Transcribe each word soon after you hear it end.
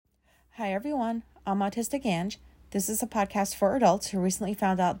Hi everyone, I'm Autistic Ange. This is a podcast for adults who recently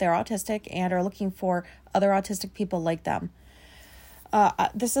found out they're autistic and are looking for other autistic people like them.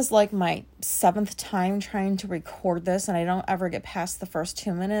 This is like my 7th time trying to record this, and I don't ever get past the first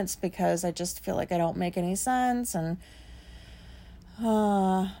 2 minutes because I just feel like I don't make any sense, and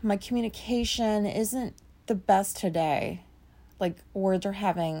my communication isn't the best today. Like, words are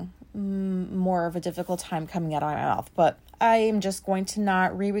having more of a difficult time coming out of my mouth, but I am just going to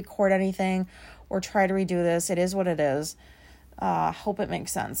not re-record anything or try to redo this. It is what it is. Hope it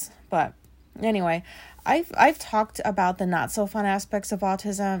makes sense. But anyway, I've talked about the not so fun aspects of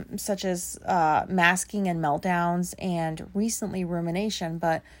autism, such as masking and meltdowns, and recently rumination.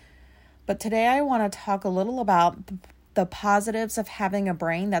 But today I want to talk a little about the positives of having a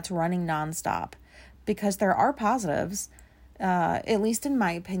brain that's running nonstop, because there are positives. At least in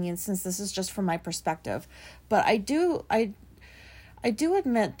my opinion, since this is just from my perspective. But I do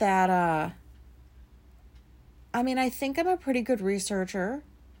admit that, I think I'm a pretty good researcher.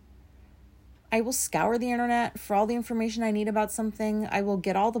 I will scour the internet for all the information I need about something. I will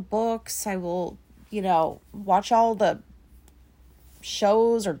get all the books. I will, watch all the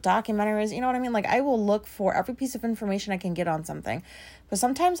shows or documentaries, you know what I mean? Like, I will look for every piece of information I can get on something. But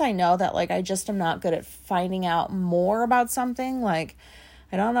sometimes I know that, I just am not good at finding out more about something. I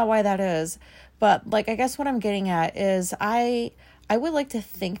don't know why that is. But, I guess what I'm getting at is I would like to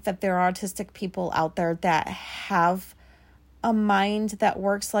think that there are autistic people out there that have a mind that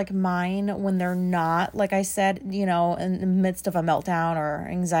works like mine when they're not, like I said, in the midst of a meltdown or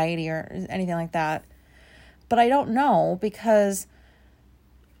anxiety or anything like that. But I don't know, because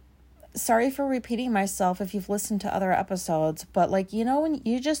sorry for repeating myself if you've listened to other episodes, but when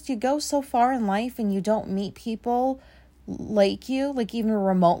you go so far in life and you don't meet people like you, even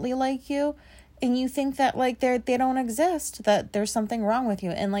remotely like you, and you think that they don't exist, that there's something wrong with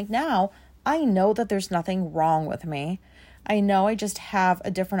you. And now I know that there's nothing wrong with me. I know I just have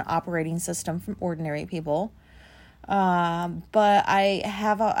a different operating system from ordinary people. But I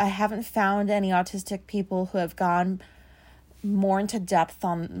haven't found any autistic people who have gone more into depth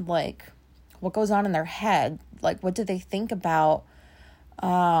on what goes on in their head, what do they think about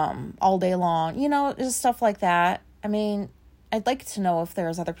all day long, just stuff like that. I'd like to know if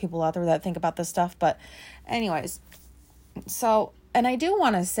there's other people out there that think about this stuff, but anyways, and I do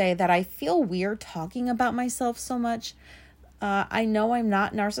want to say that I feel weird talking about myself so much. I know I'm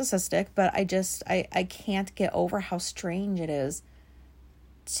not narcissistic, but I can't get over how strange it is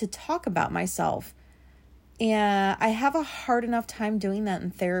to talk about myself. And I have a hard enough time doing that in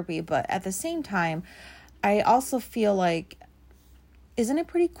therapy, but at the same time, I also feel like, isn't it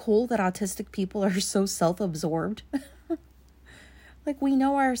pretty cool that autistic people are so self-absorbed? We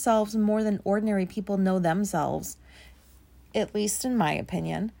know ourselves more than ordinary people know themselves, at least in my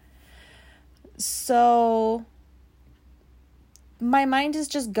opinion. So my mind is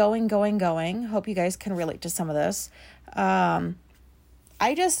just going. Hope you guys can relate to some of this. I'll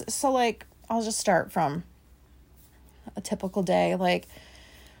just start from a typical day.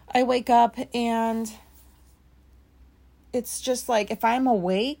 I wake up and it's just if I'm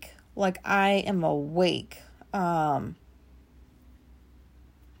awake, I am awake.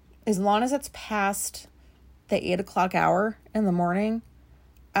 As long as it's past the 8:00 hour in the morning,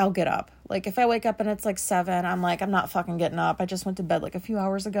 I'll get up. If I wake up and it's 7, I'm I'm not fucking getting up. I just went to bed a few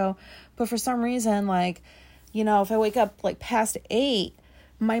hours ago. But for some reason, if I wake up past 8,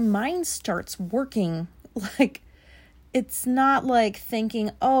 my mind starts working. It's not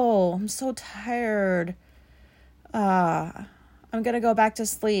thinking, oh, I'm so tired. I'm going to go back to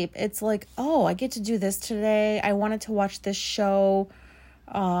sleep. It's oh, I get to do this today. I wanted to watch this show.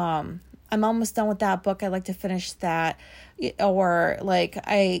 I'm almost done with that book. I'd like to finish that. Or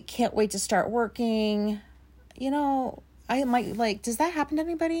I can't wait to start working. I might does that happen to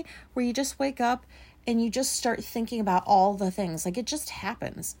anybody where you just wake up and you just start thinking about all the things? It just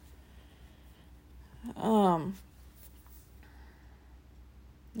happens.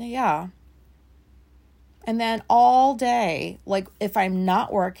 Yeah. And then all day, if I'm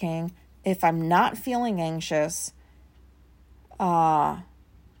not working, if I'm not feeling anxious, I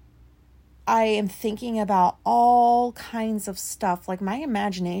am thinking about all kinds of stuff. My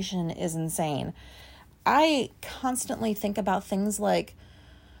imagination is insane. I constantly think about things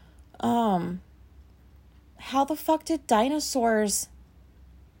how the fuck did dinosaurs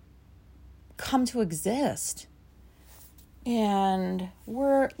come to exist? And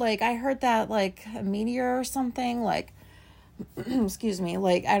I heard that a meteor or something excuse me,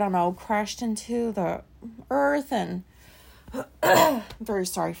 I don't know, crashed into the earth. And I'm very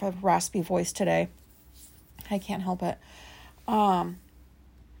sorry for the raspy voice today. I can't help it.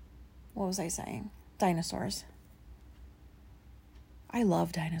 What was I saying? Dinosaurs. I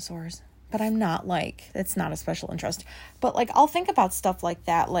love dinosaurs, but I'm not like, it's not a special interest. But like, I'll think about stuff like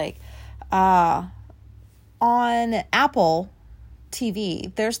that. Like, on Apple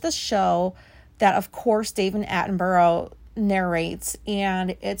TV, there's this show that, of course, David Attenborough narrates,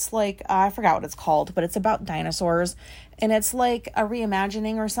 and it's like, I forgot what it's called, but it's about dinosaurs, and it's like a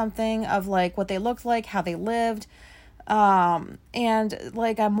reimagining or something of like what they looked like, how they lived, and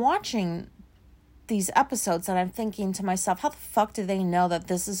like I'm watching these episodes and I'm thinking to myself, how the fuck do they know that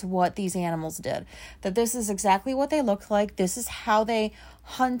this is what these animals did, that this is exactly what they looked like, this is how they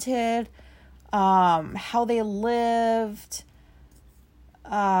hunted, how they lived,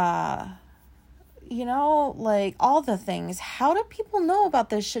 you know, like all the things. How do people know about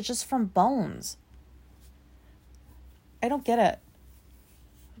this shit just from bones? I don't get it.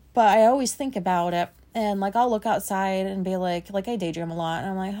 But I always think about it, and like I'll look outside and be like I daydream a lot,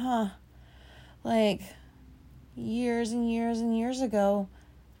 and I'm like, huh, like years and years and years ago,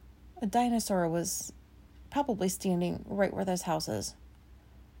 a dinosaur was probably standing right where this house is.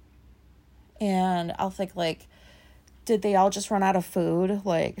 And I'll think like, did they all just run out of food?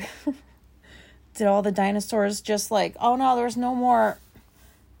 Like, did all the dinosaurs just like, oh no, there's no more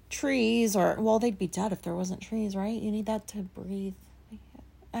trees, or, well, they'd be dead if there wasn't trees, right? You need that to breathe.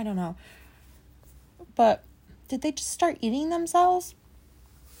 I don't know. But did they just start eating themselves?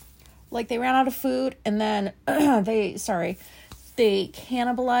 Like they ran out of food and then they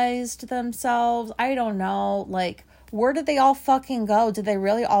cannibalized themselves. I don't know. Like, where did they all fucking go? Did they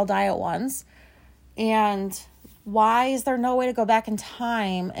really all die at once? And why is there no way to go back in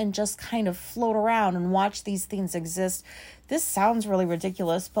time and just kind of float around and watch these things exist? This sounds really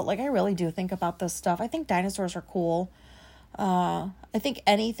ridiculous, but like I really do think about this stuff. I think dinosaurs are cool. I think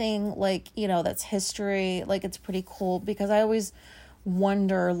anything like, you know, that's history, like it's pretty cool because I always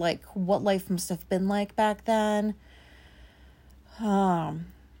wonder like what life must have been like back then. What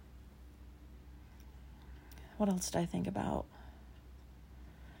else did I think about?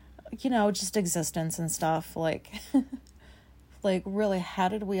 You know, just existence and stuff, like like really, how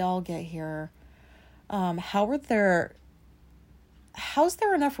did we all get here? How's there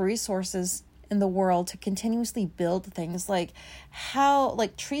enough resources in the world to continuously build things? Like how,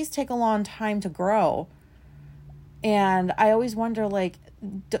 like trees take a long time to grow, and I always wonder like,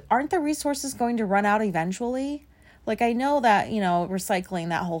 aren't the resources going to run out eventually? Like I know that, you know, recycling,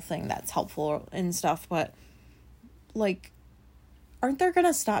 that whole thing, that's helpful and stuff, but like, aren't there going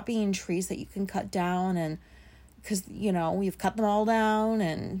to stop being trees that you can cut down? And because, you know, we've cut them all down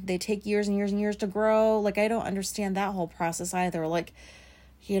and they take years and years and years to grow. Like, I don't understand that whole process either. Like,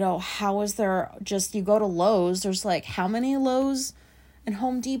 you know, how is there just, you go to Lowe's, there's like how many Lowe's and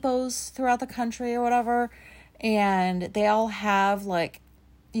Home Depots throughout the country or whatever. And they all have like,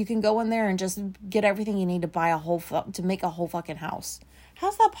 you can go in there and just get everything you need to buy to make a whole fucking house.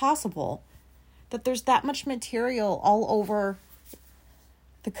 How's that possible? That there's that much material all over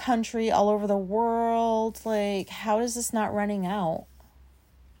the country, all over the world. Like, how is this not running out?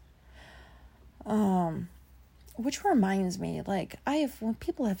 Which reminds me, like, when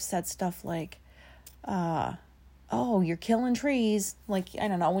people have said stuff like, oh, you're killing trees, like, I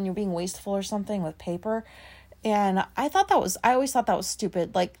don't know, when you're being wasteful or something with paper. And I always thought that was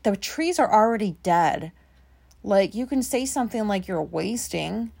stupid. Like, the trees are already dead. Like, you can say something like you're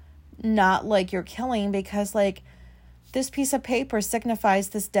wasting, not like you're killing, because like, this piece of paper signifies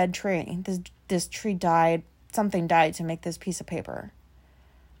this dead tree. This tree died. Something died to make this piece of paper.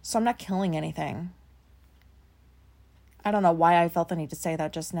 So I'm not killing anything. I don't know why I felt the need to say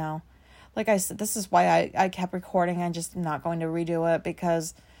that just now. Like I said, this is why I kept recording. I'm just not going to redo it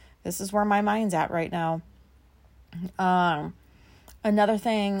because this is where my mind's at right now. Another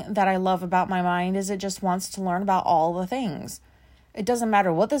thing that I love about my mind is it just wants to learn about all the things. It doesn't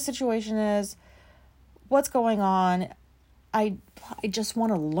matter what the situation is, what's going on. I just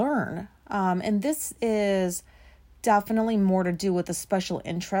want to learn. And this is definitely more to do with the special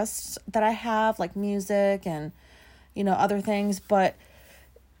interests that I have, like music and, you know, other things. But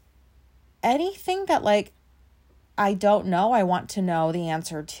anything that like I don't know, I want to know the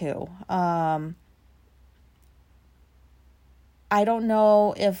answer to. I don't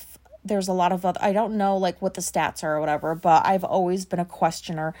know if there's a lot of I don't know like what the stats are or whatever, but I've always been a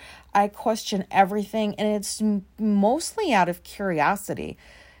questioner. I question everything, and it's mostly out of curiosity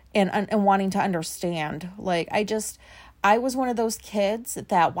and wanting to understand. Like I was one of those kids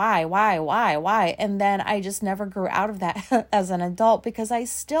that why? And then I just never grew out of that as an adult because I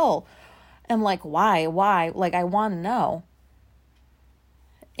still am like, why? Like I want to know.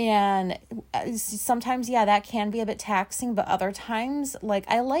 And sometimes, yeah, that can be a bit taxing, but other times, like,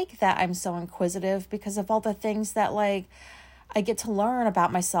 I like that I'm so inquisitive because of all the things that, like, I get to learn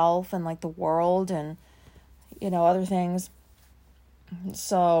about myself and, like, the world and, other things.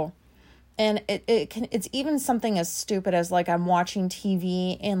 So, and it's even something as stupid as, like, I'm watching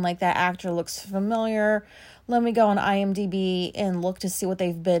TV and, like, that actor looks familiar. Let me go on IMDb and look to see what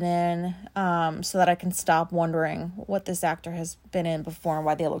they've been in, so that I can stop wondering what this actor has been in before and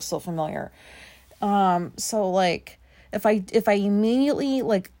why they look so familiar. So, like, if I immediately,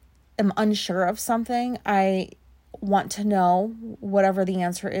 like, am unsure of something, I want to know whatever the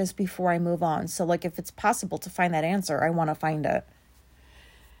answer is before I move on. So, like, if it's possible to find that answer, I want to find it.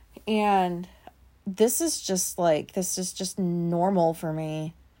 And this is just normal for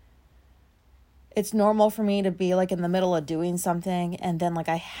me. It's normal for me to be, like, in the middle of doing something, and then, like,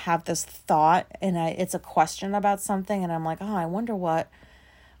 I have this thought, and it's a question about something, and I'm like, oh, I wonder what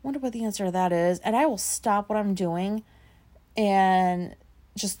the answer to that is. And I will stop what I'm doing and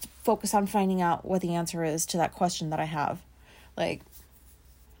just focus on finding out what the answer is to that question that I have. Like,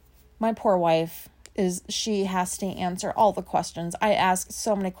 my poor wife she has to answer all the questions. I ask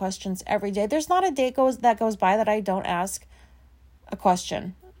so many questions every day. There's not a day that goes by that I don't ask a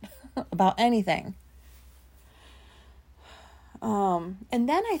question about anything. And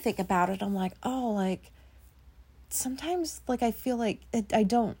then I think about it. I'm like, oh, like, sometimes, like, I feel like I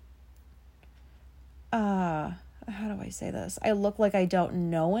don't, how do I say this? I look like I don't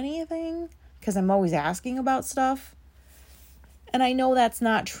know anything because I'm always asking about stuff. And I know that's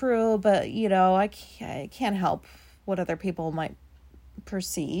not true, but, I can't help what other people might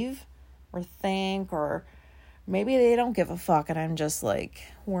perceive or think, or maybe they don't give a fuck and I'm just, like,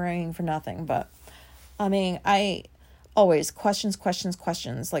 worrying for nothing. But, I mean, I always questions,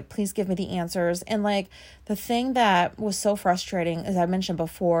 like, please give me the answers. And, like, the thing that was so frustrating, as I mentioned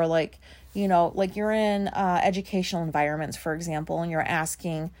before, like, like, you're in educational environments, for example, and you're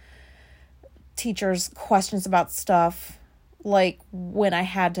asking teachers questions about stuff. Like, when I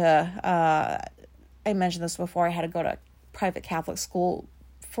had to, I mentioned this before, I had to go to private Catholic school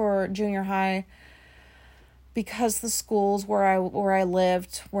for junior high because the schools where I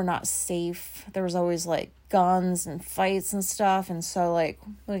lived were not safe. There was always, like, guns and fights and stuff. And so, like,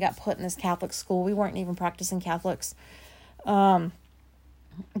 when we got put in this Catholic school, we weren't even practicing Catholics.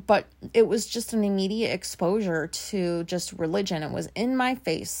 But it was just an immediate exposure to just religion. It was in my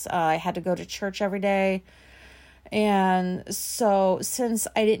face. I had to go to church every day. And so, since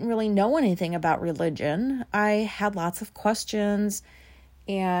I didn't really know anything about religion, I had lots of questions.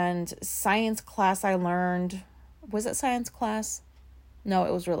 And science class, I learned, was it science class? No,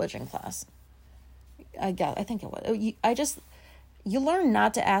 it was religion class. I think it was. You learn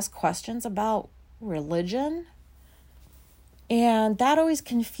not to ask questions about religion. And that always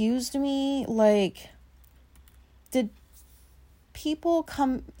confused me. Like, did people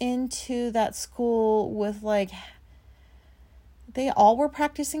come into that school with, like, they all were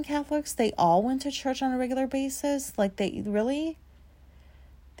practicing Catholics? They all went to church on a regular basis? Like, they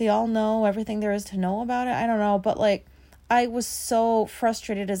all know everything there is to know about it? I don't know. But, like, I was so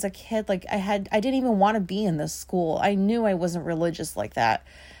frustrated as a kid. Like, I didn't even want to be in this school. I knew I wasn't religious like that.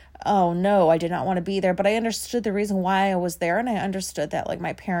 Oh no, I did not want to be there, but I understood the reason why I was there. And I understood that, like,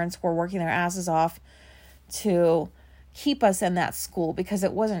 my parents were working their asses off to keep us in that school because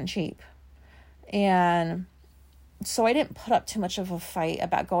it wasn't cheap. And so I didn't put up too much of a fight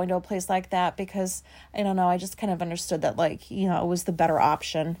about going to a place like that because, I don't know, I just kind of understood that, like, it was the better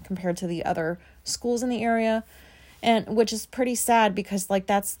option compared to the other schools in the area. And which is pretty sad because, like,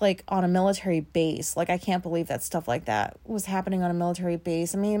 that's, like, on a military base. Like, I can't believe that stuff like that was happening on a military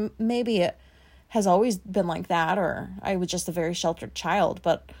base. I mean, maybe it has always been like that, or I was just a very sheltered child.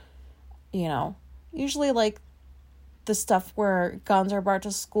 But, usually, like, the stuff where guns are brought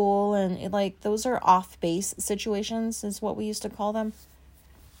to school and, like, those are off-base situations is what we used to call them.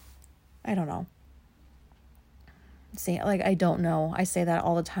 I don't know. See, like, I don't know. I say that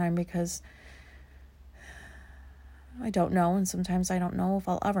all the time because I don't know, and sometimes I don't know if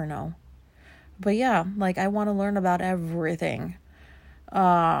I'll ever know. But yeah, like, I want to learn about everything.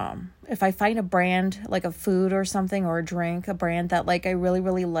 If I find a brand, like a food or something, or a drink, a brand that, like, I really,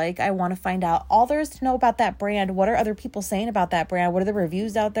 really like, I want to find out all there is to know about that brand. What are other people saying about that brand? What are the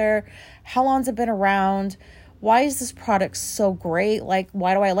reviews out there? How long's it been around? Why is this product so great? Like,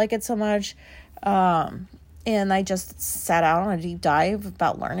 why do I like it so much? And I just sat out on a deep dive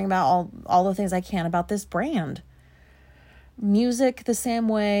about learning about all the things I can about this brand. Music, the same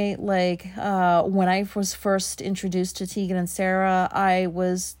way. Like, when I was first introduced to Tegan and Sarah,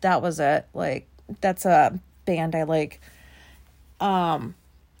 that was it. Like, that's a band I like.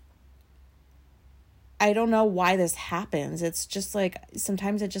 I don't know why this happens. It's just like,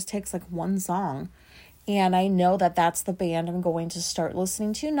 sometimes it just takes like one song. And I know that that's the band I'm going to start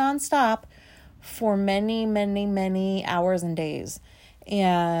listening to nonstop for many, many, many hours and days.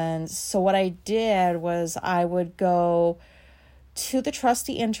 And so what I did was I would go to the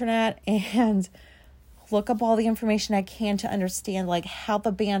trusty internet and look up all the information I can to understand like how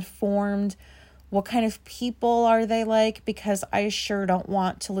the band formed, what kind of people are they like, because I sure don't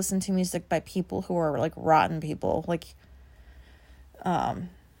want to listen to music by people who are like rotten people, like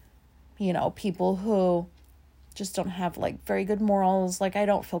people who just don't have like very good morals. Like, I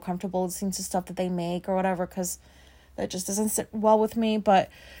don't feel comfortable listening to stuff that they make or whatever, because that just doesn't sit well with me. But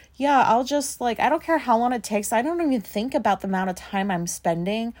yeah, I'll just like, I don't care how long it takes. I don't even think about the amount of time I'm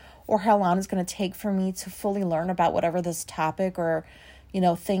spending or how long it's going to take for me to fully learn about whatever this topic or,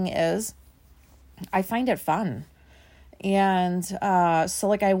 thing is. I find it fun. And so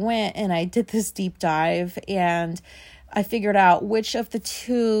like I went and I did this deep dive, and I figured out which of the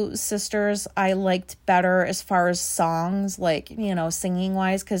two sisters I liked better as far as songs, like, singing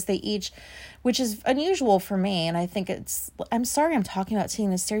wise, because they each, which is unusual for me. And I think I'm sorry I'm talking about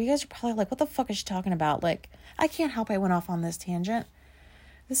Tina Ster. You guys are probably like, what the fuck is she talking about? Like, I can't help I went off on this tangent.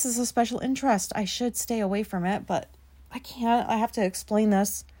 This is a special interest. I should stay away from it, but I can't. I have to explain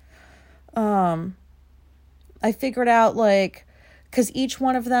this. I figured out like, because each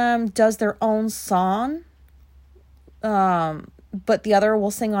one of them does their own song. But the other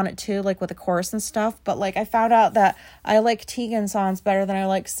will sing on it too, like with the chorus and stuff. But like, I found out that I like Tegan's songs better than I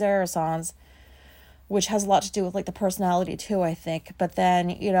like Sarah's songs, which has a lot to do with like the personality too, I think. But then,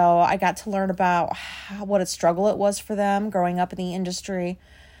 I got to learn about what a struggle it was for them growing up in the industry,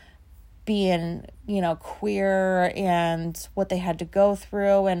 being, queer, and what they had to go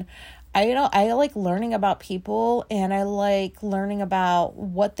through. And I like learning about people, and I like learning about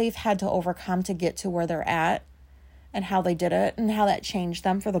what they've had to overcome to get to where they're at, and how they did it, and how that changed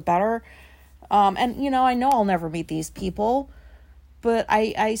them for the better. And, I know I'll never meet these people, but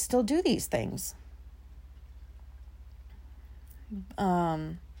I still do these things.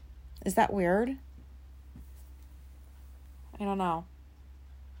 Is that weird? I don't know.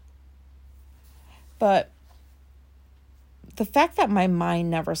 But the fact that my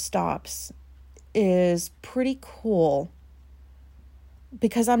mind never stops is pretty cool,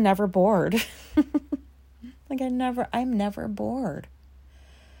 because I'm never bored. Like, I'm never bored.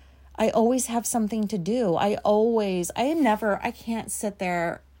 I always have something to do. I can't sit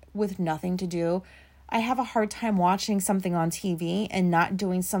there with nothing to do. I have a hard time watching something on TV and not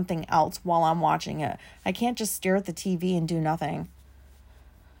doing something else while I'm watching it. I can't just stare at the TV and do nothing.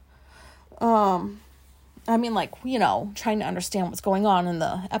 I mean, like, trying to understand what's going on in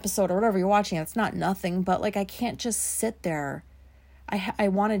the episode or whatever you're watching. It's not nothing, but like, I can't just sit there. I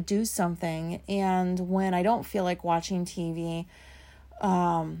want to do something. And when I don't feel like watching TV,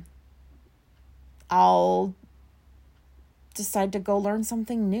 I'll decide to go learn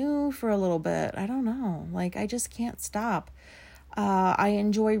something new for a little bit. I don't know. Like, I just can't stop. I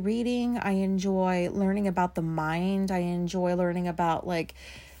enjoy reading. I enjoy learning about the mind. I enjoy learning about like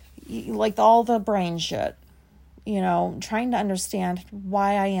all the brain shit, trying to understand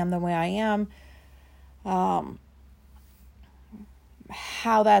why I am the way I am,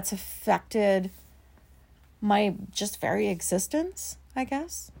 how that's affected my just very existence, I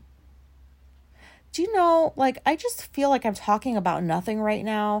guess. Do you know, like, I just feel like I'm talking about nothing right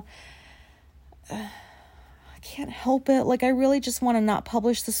now. I can't help it. Like, I really just want to not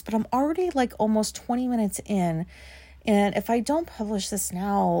publish this, but I'm already like almost 20 minutes in. And if I don't publish this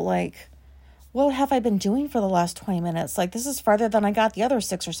now, like, what have I been doing for the last 20 minutes? Like, this is farther than I got the other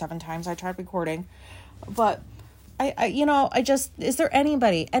 6 or 7 times I tried recording. But is there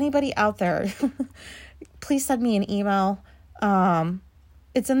anybody out there? Please send me an email.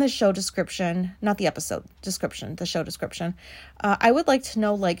 It's in the show description, not the episode description, the show description. I would like to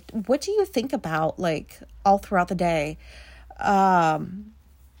know, like, what do you think about, like, all throughout the day?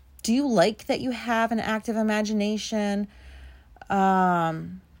 Do you like that you have an active imagination?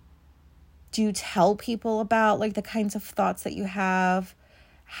 Do you tell people about, like, the kinds of thoughts that you have?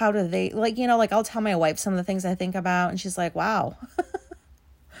 How do they, like, like, I'll tell my wife some of the things I think about, and she's like, wow.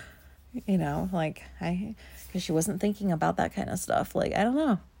 Like, because she wasn't thinking about that kind of stuff. Like, I don't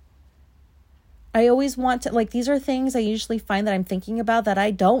know. I always want to, like, these are things I usually find that I'm thinking about that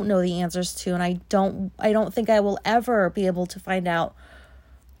I don't know the answers to, and I don't think I will ever be able to find out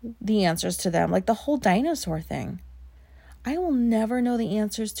the answers to them. Like the whole dinosaur thing. I will never know the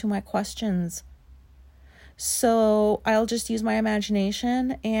answers to my questions. So I'll just use my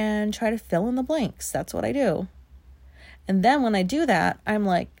imagination and try to fill in the blanks. That's what I do. And then when I do that, I'm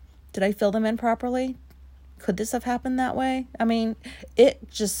like, did I fill them in properly? could this have happened that way? I mean, it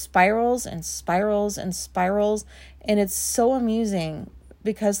just spirals and spirals and spirals. And it's so amusing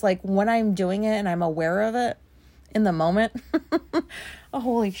because like when I'm doing it and I'm aware of it in the moment,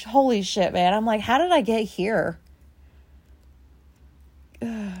 oh, holy shit, man. I'm like, how did I get here?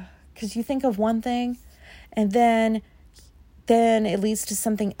 Because you think of one thing and then it leads to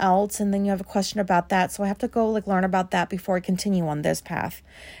something else, and then you have a question about that. So I have to go like learn about that before I continue on this path.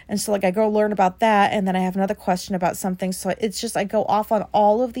 And so like I go learn about that, and then I have another question about something. So it's just I go off on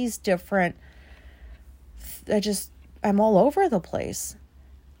all of these different, I'm all over the place.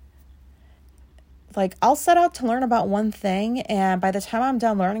 Like I'll set out to learn about one thing, and by the time I'm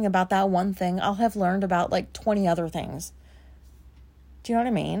done learning about that one thing, I'll have learned about like 20 other things. Do you know what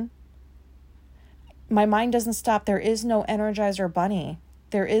I mean? My mind doesn't stop. There is no Energizer Bunny.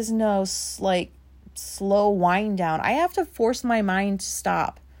 There is no like slow wind down. I have to force my mind to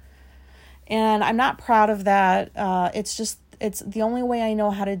stop. And I'm not proud of that. It's the only way I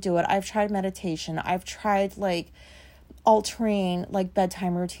know how to do it. I've tried meditation. I've tried like altering like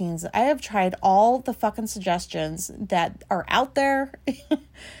bedtime routines. I have tried all the fucking suggestions that are out there.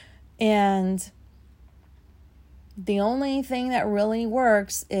 And the only thing that really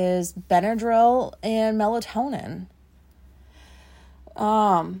works is Benadryl and melatonin.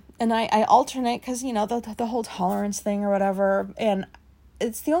 And I alternate because, you know, the whole tolerance thing or whatever. And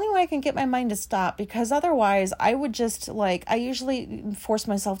it's the only way I can get my mind to stop, because otherwise I would just like, I usually force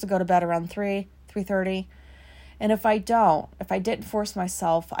myself to go to bed around 3:30. And if I didn't force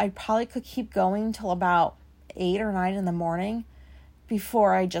myself, I probably could keep going till about 8 or 9 in the morning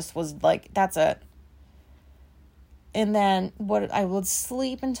before I just was like, that's it. And then I would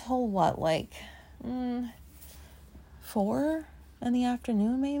sleep until what, like 4 in the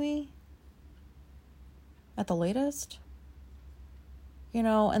afternoon, maybe at the latest, you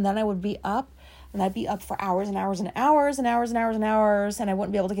know, and then I would be up, and I'd be up for hours and hours and hours and hours and hours and hours. And I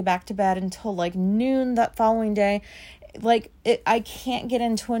wouldn't be able to get back to bed until like noon that following day. Like I can't get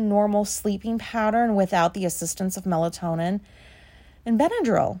into a normal sleeping pattern without the assistance of melatonin and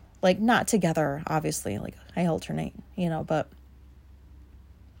Benadryl. Like, not together, obviously. Like, I alternate, you know, but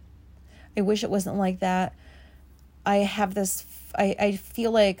I wish it wasn't like that. I have this, I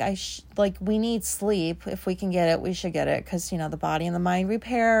feel like we need sleep. If we can get it, we should get it. Because, you know, the body and the mind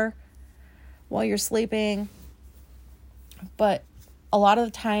repair while you're sleeping. But a lot of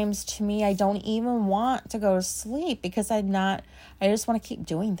the times, to me, I don't even want to go to sleep because I just want to keep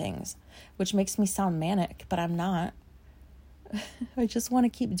doing things, which makes me sound manic, but I'm not. I just want to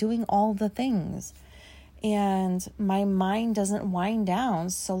keep doing all the things, and my mind doesn't wind down.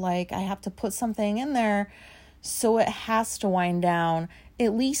 So like I have to put something in there so it has to wind down,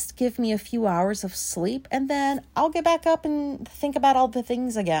 at least give me a few hours of sleep, and then I'll get back up and think about all the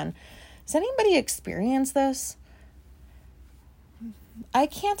things again. Does anybody experience this? I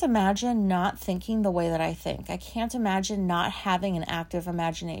can't imagine not thinking the way that I think. I can't imagine not having an active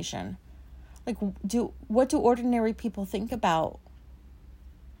imagination. Like, what do ordinary people think about?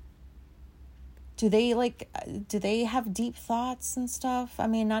 Do they have deep thoughts and stuff? I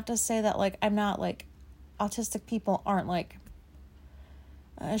mean, not to say that, like, I'm not, like, autistic people aren't, like,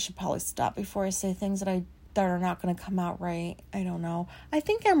 I should probably stop before I say things that are not going to come out right. I don't know. I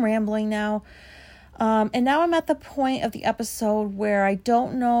think I'm rambling now. And now I'm at the point of the episode where I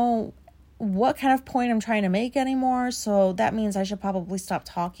don't know what kind of point I'm trying to make anymore. So that means I should probably stop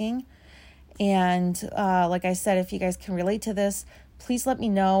talking. And like I said, if you guys can relate to this, please let me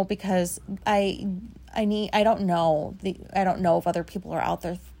know, because I don't know if other people are out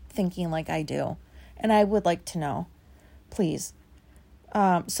there thinking like I do, and I would like to know, please.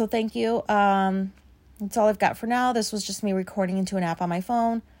 So thank you. That's all I've got for now. This was just me recording into an app on my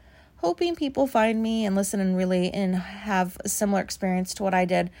phone, hoping people find me and listen and relate and have a similar experience to what I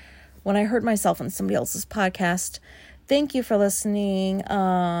did when I heard myself on somebody else's podcast. Thank you for listening,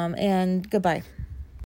 and goodbye.